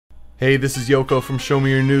Hey, this is Youko from Show Me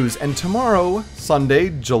Your News, and tomorrow, Sunday,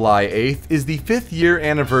 July 8th, is the 5th year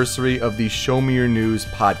anniversary of the Show Me Your News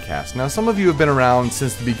podcast. Now, some of you have been around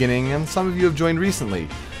since the beginning, and some of you have joined recently.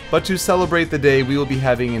 But to celebrate the day, we will be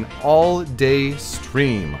having an all-day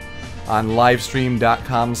stream on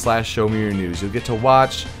livestream.com/showmeyournews. You'll get to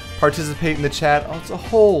watch, participate in the chat. Oh, it's a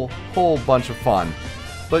whole bunch of fun.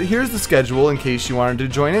 But here's the schedule in case you wanted to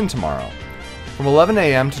join in tomorrow. From 11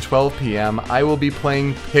 a.m. to 12 p.m., I will be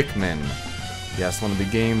playing Pikmin. Yes, one of the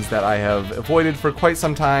games that I have avoided for quite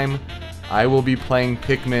some time. I will be playing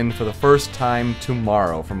Pikmin for the first time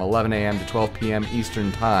tomorrow from 11 a.m. to 12 p.m.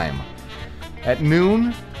 Eastern Time. At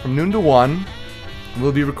noon, from noon to 1,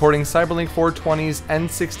 we'll be recording Cyberlink 420's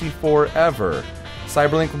N64 Ever.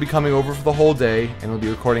 Cyberlink will be coming over for the whole day, and we'll be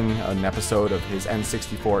recording an episode of his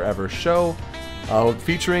N64 Ever show.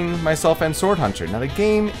 Featuring myself and Sword Hunter. Now the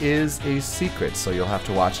game is a secret, so you'll have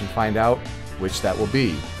to watch and find out which that will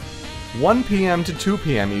be. 1 p.m. to 2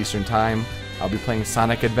 p.m. Eastern Time, I'll be playing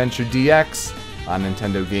Sonic Adventure DX on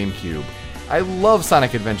Nintendo GameCube. I love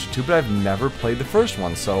Sonic Adventure 2, but I've never played the first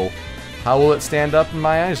one, so how will it stand up in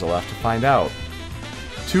my eyes? I'll have to find out.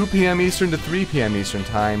 2 p.m. Eastern to 3 p.m. Eastern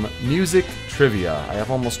Time, Music Trivia. I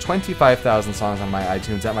have almost 25,000 songs on my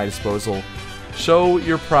iTunes at my disposal. Show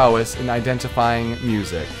your prowess in identifying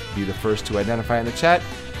music. Be the first to identify in the chat,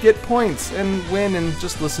 get points, and win, and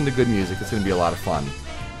just listen to good music. It's going to be a lot of fun.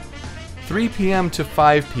 3 p.m. to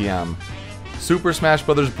 5 p.m. Super Smash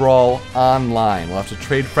Bros. Brawl online. We'll have to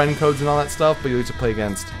trade friend codes and all that stuff, but you'll get to play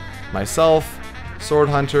against myself, Sword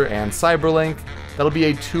Hunter, and Cyberlink. That'll be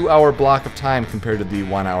a 2-hour block of time compared to the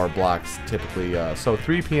 1-hour blocks typically. So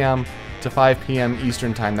 3 p.m. to 5 p.m.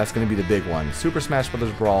 Eastern Time, that's going to be the big one. Super Smash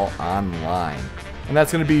Bros. Brawl online. And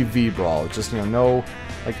that's going to be V-Brawl. Just, no,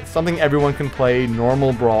 like, something everyone can play,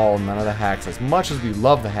 normal Brawl, none of the hacks. As much as we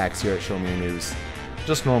love the hacks here at Show Me Your News,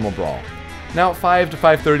 just normal Brawl. Now at 5 to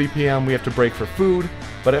 5:30 p.m. we have to break for food,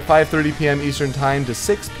 but at 5:30 p.m. Eastern Time to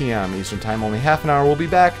 6 p.m. Eastern Time, only half an hour, we'll be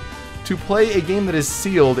back to play a game that is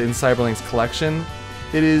sealed in Cyberlink's collection.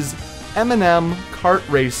 It is M&M Kart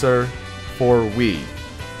Racer for Wii.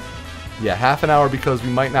 Yeah, half an hour because we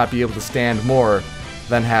might not be able to stand more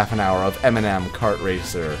than half an hour of M&M Kart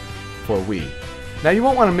Racer for Wii. Now you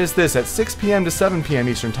won't want to miss this. At 6 p.m. to 7 p.m.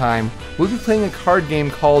 Eastern Time, we'll be playing a card game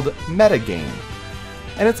called Metagame.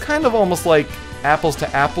 And it's kind of almost like apples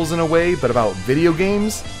to apples in a way, but about video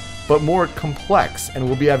games, but more complex, and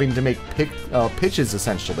we'll be having to make pitches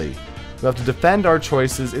essentially. We'll have to defend our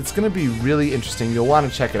choices. It's going to be really interesting. You'll want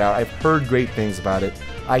to check it out. I've heard great things about it.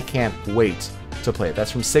 I can't wait to play it.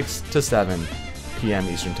 That's from 6 to 7 p.m.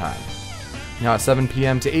 Eastern Time. Now at 7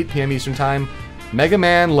 p.m. to 8 p.m. Eastern Time, Mega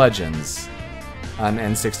Man Legends on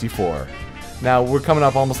N64. Now we're coming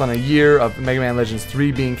up almost on a year of Mega Man Legends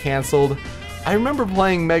 3 being cancelled. I remember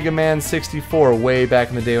playing Mega Man 64 way back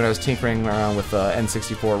in the day when I was tinkering around with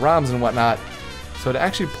N64 ROMs and whatnot. So to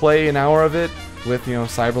actually play an hour of it with,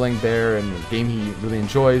 Cyberlink there and a game he really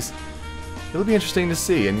enjoys, it'll be interesting to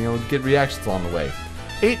see, and get reactions along the way.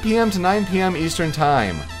 8 p.m. to 9 p.m. Eastern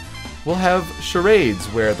Time, we'll have Charades,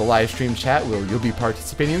 where the Livestream Chat you'll be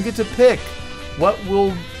participating. You get to pick what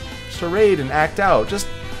will charade and act out.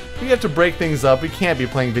 We have to break things up. We can't be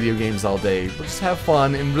playing video games all day. We'll just have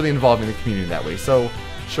fun and really involving the community that way. So,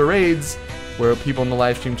 Charades, where people in the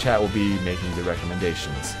Livestream Chat will be making the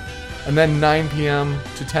recommendations. And then 9 p.m.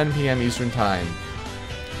 to 10 p.m. Eastern Time,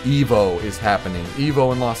 EVO is happening.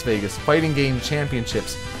 EVO in Las Vegas, Fighting Game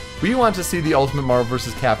Championships. We want to see the Ultimate Marvel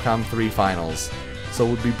vs. Capcom 3 Finals. So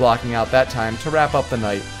we'll be blocking out that time to wrap up the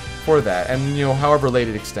night for that. And, however late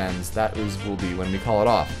it extends, will be when we call it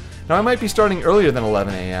off. Now, I might be starting earlier than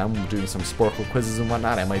 11 a.m., doing some Sporkle quizzes and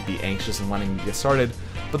whatnot. I might be anxious and wanting to get started.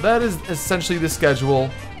 But that is essentially the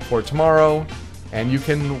schedule for tomorrow. And you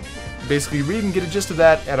can basically read and get a gist of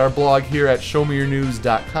that at our blog here at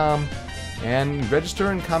showmeyournews.com. And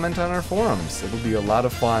register and comment on our forums. It'll be a lot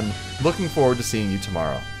of fun. Looking forward to seeing you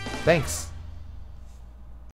tomorrow. Thanks.